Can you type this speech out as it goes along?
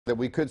that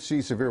we could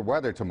see severe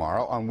weather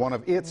tomorrow on one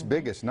of its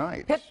biggest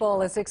nights.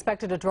 Pitbull is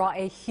expected to draw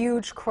a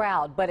huge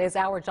crowd, but as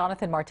our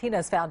Jonathan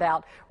Martinez found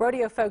out,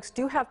 rodeo folks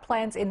do have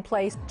plans in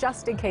place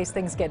just in case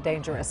things get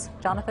dangerous.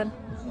 Jonathan?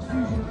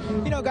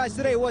 You know, guys,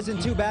 today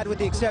wasn't too bad with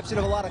the exception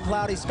of a lot of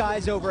cloudy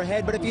skies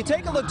overhead, but if you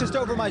take a look just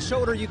over my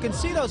shoulder, you can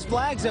see those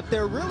flags up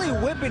there really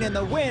whipping in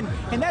the wind,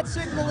 and that's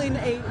signaling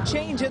a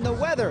change in the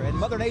weather. And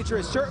Mother Nature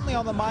is certainly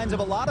on the minds of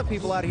a lot of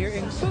people out here,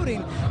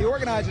 including the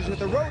organizers with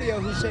the rodeo,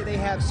 who say they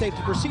have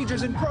safety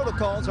procedures and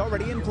protocols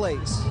already in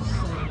place.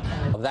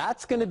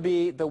 That's going to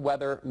be the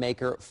weather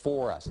maker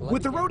for us.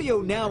 With the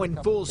rodeo now in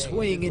full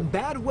swing and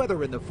bad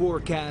weather in the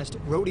forecast,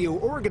 rodeo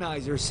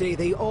organizers say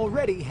they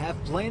already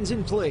have plans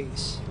in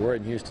place. We're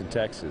in Houston,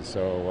 Texas,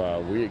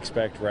 so we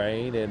expect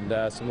rain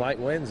and some light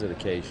winds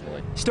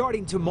occasionally.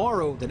 Starting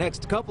tomorrow, the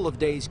next couple of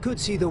days could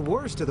see the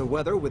worst of the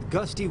weather with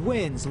gusty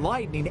winds,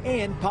 lightning,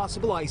 and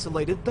possible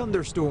isolated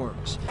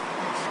thunderstorms.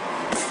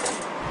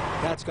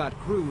 That's got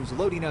crews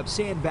loading up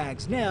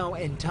sandbags now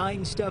and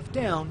tying stuff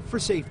down for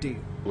safety.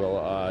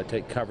 We'll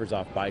take covers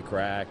off bike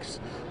racks.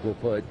 We'll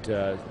put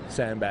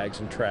sandbags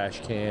and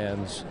trash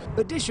cans.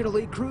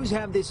 Additionally, crews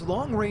have this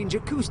long-range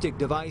acoustic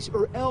device,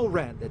 or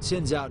LRAD, that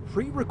sends out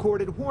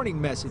pre-recorded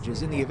warning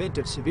messages in the event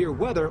of severe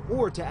weather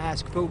or to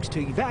ask folks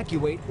to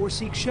evacuate or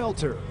seek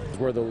shelter.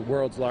 We're the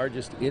world's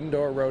largest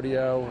indoor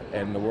rodeo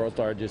and the world's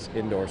largest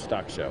indoor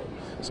stock show.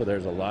 So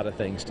there's a lot of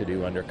things to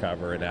do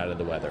undercover and out of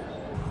the weather.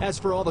 As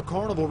for all the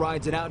carnival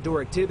rides and outdoor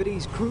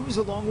activities, crews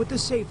along with the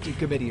safety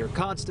committee are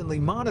constantly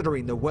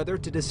monitoring the weather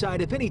to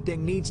decide if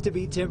anything needs to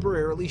be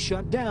temporarily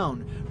shut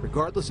down.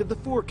 Regardless of the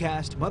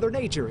forecast, Mother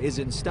Nature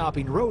isn't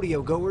stopping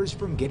rodeo goers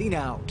from getting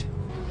out.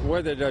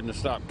 Weather doesn't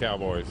stop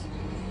cowboys.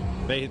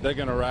 They're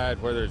going to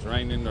ride whether it's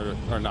raining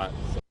or not.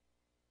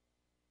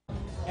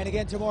 And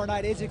again, tomorrow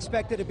night is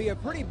expected to be a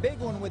pretty big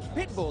one with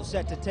Pitbull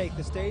set to take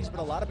the stage, but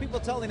a lot of people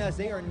telling us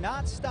they are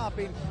not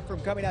stopping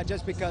from coming out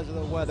just because of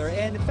the weather.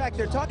 And in fact,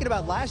 they're talking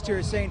about last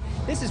year, saying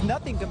this is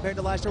nothing compared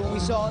to last year when we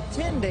saw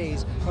 10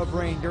 days of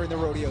rain during the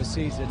rodeo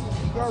season.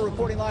 We are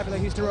reporting live from the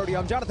Houston Rodeo.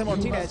 I'm Jonathan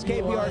Martinez,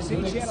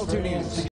 KPRC Channel 2 News.